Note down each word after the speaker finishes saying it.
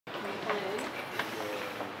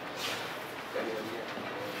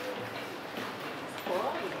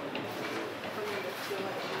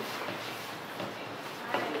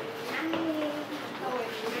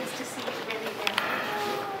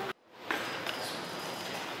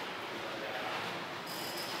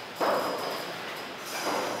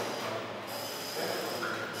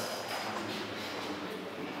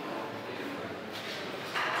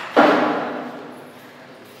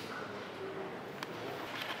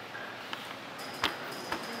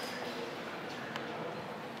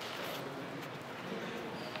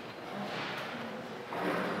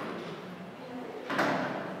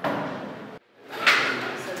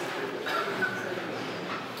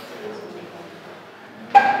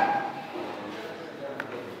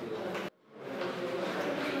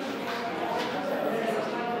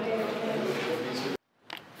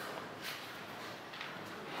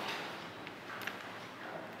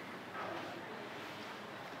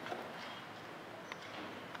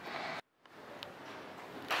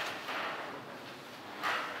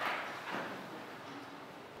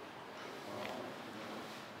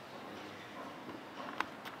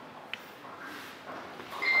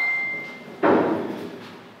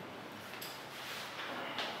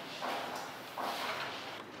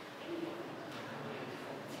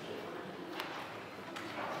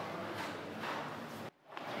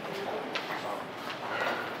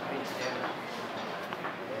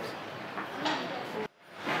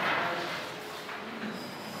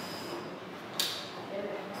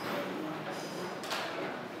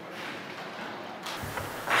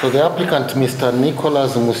So the applicant, Mr.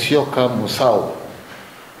 Nicholas Musau,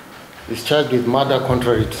 is charged with murder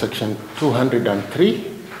contrary to Section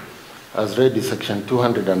 203, as read in Section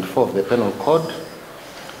 204 of the Penal Code.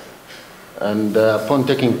 And upon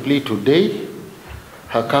taking plea today,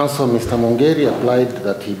 her counsel, Mr. Mongeri, applied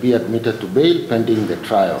that he be admitted to bail pending the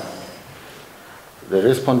trial. The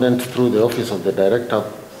respondent, through the Office of the Director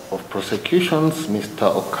of Prosecutions,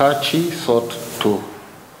 Mr. Okachi, sought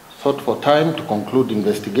for time to conclude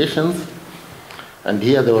investigations, and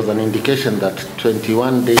here there was an indication that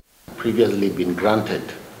 21 days had previously been granted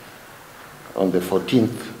on the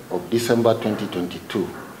 14th of December 2022,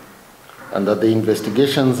 and that the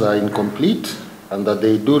investigations are incomplete and that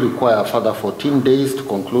they do require further 14 days to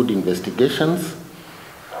conclude investigations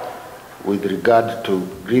with regard to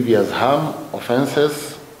grievous harm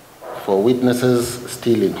offenses for witnesses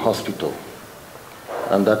still in hospital,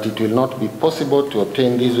 and that it will not be possible to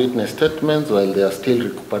obtain these witness statements while they are still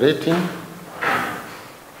recuperating,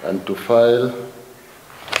 and to file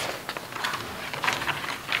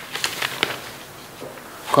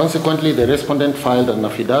consequently, the respondent filed an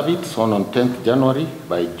affidavit sworn on 10th January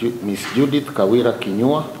by Ms. Judith Kawira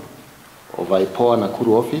Kinyua of IPOA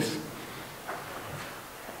Nakuru office,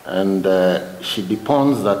 and she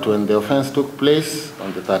deposed that when the offense took place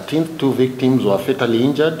on the 13th, 2 victims were fatally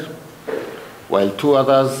injured, while 2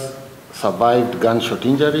 others survived gunshot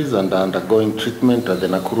injuries and are undergoing treatment at the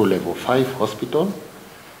Nakuru Level 5 hospital.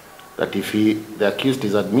 That if the accused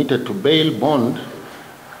is admitted to bail bond,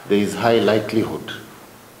 there is high likelihood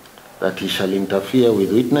that he shall interfere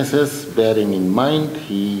with witnesses, bearing in mind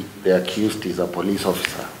the accused is a police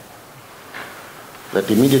officer. That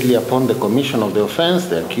immediately upon the commission of the offense,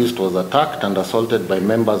 the accused was attacked and assaulted by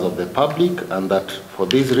members of the public, and that for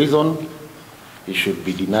this reason, he should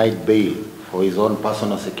be denied bail for his own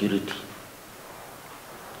personal security.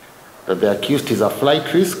 That the accused is a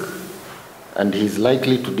flight risk and he is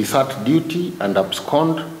likely to desert duty and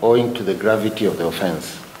abscond owing to the gravity of the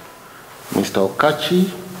offense. Mr. Okachi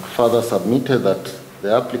further submitted that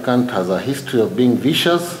the applicant has a history of being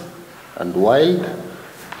vicious and wild,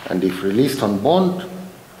 and if released on bond,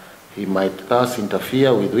 he might thus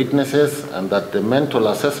interfere with witnesses, and that the mental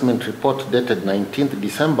assessment report dated 19th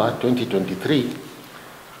December 2023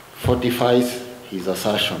 fortifies his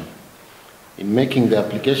assertion. In making the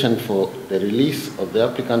application for the release of the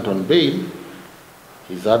applicant on bail,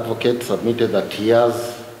 his advocate submitted that he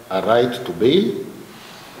has a right to bail,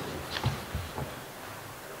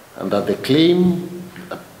 and that the claim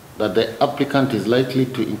that the applicant is likely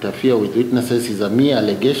to interfere with witnesses is a mere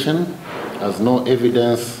allegation, as no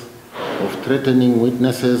evidence of threatening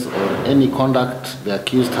witnesses or any conduct the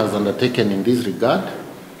accused has undertaken in this regard.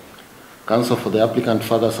 Counsel for the applicant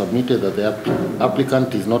further submitted that the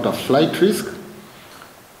applicant is not a flight risk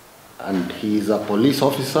and he is a police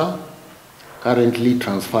officer currently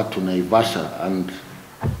transferred to Naivasha, and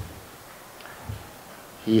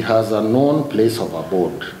he has a known place of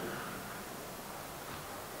abode.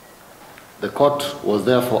 The court was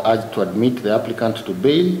therefore urged to admit the applicant to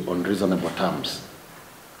bail on reasonable terms.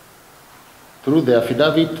 Through the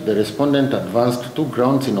affidavit, the respondent advanced 2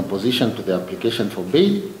 grounds in opposition to the application for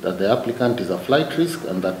bail: that the applicant is a flight risk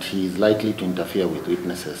and that he is likely to interfere with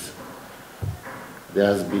witnesses. There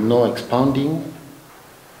has been no expounding,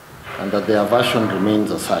 and that the aversion remains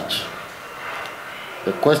as such.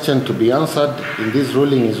 The question to be answered in this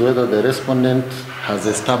ruling is whether the respondent has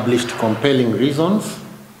established compelling reasons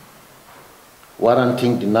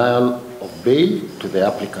warranting denial of bail to the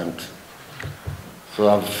applicant. So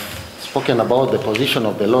I've spoken about the position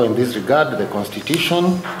of the law in this regard, the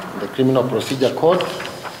Constitution, the Criminal Procedure Code,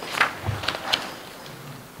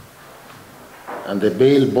 and the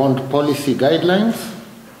bail bond policy guidelines.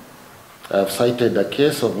 I have cited a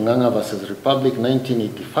case of Nganga versus Republic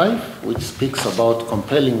 1985, which speaks about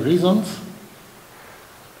compelling reasons.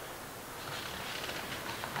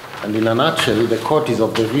 And in a nutshell, the court is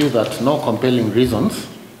of the view that no compelling reasons,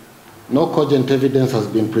 no cogent evidence has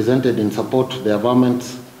been presented in support of the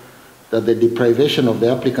averment that the deprivation of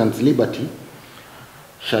the applicant's liberty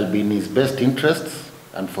shall be in his best interests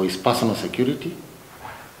and for his personal security.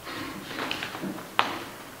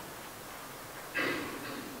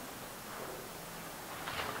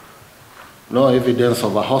 No evidence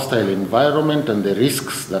of a hostile environment and the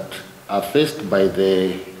risks that are faced by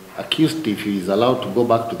the accused if he is allowed to go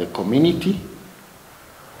back to the community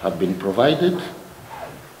have been provided.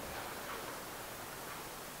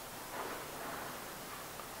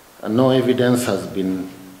 And no evidence has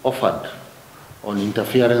been offered on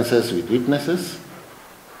interferences with witnesses.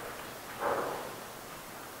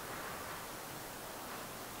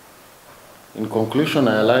 In conclusion,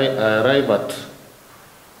 I arrive at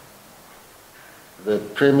the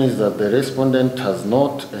premise that the respondent has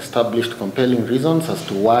not established compelling reasons as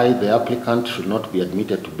to why the applicant should not be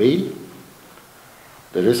admitted to bail.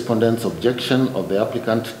 The respondent's objection of the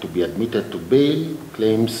applicant to be admitted to bail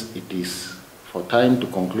claims it is for time to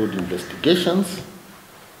conclude investigations.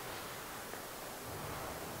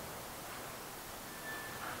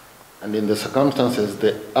 And in the circumstances,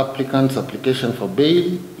 the applicant's application for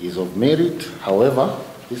bail is of merit. However,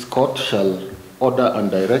 this court shall order and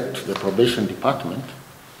direct the probation department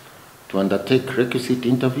to undertake requisite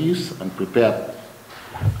interviews and prepare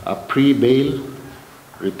a pre-bail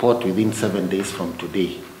report within 7 days from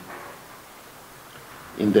today.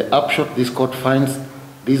 In the upshot, this court finds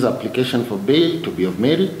this application for bail to be of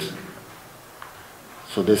merit,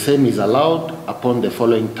 so the same is allowed upon the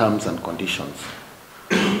following terms and conditions.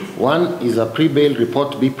 One is a pre-bail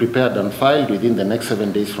report be prepared and filed within the next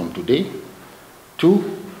 7 days from today.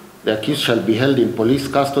 Two, the accused shall be held in police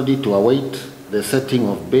custody to await the setting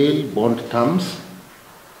of bail bond terms.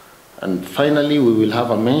 And finally, we will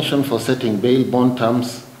have a mention for setting bail bond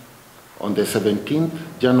terms on the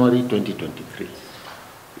 17th January 2023.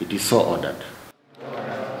 It is so ordered.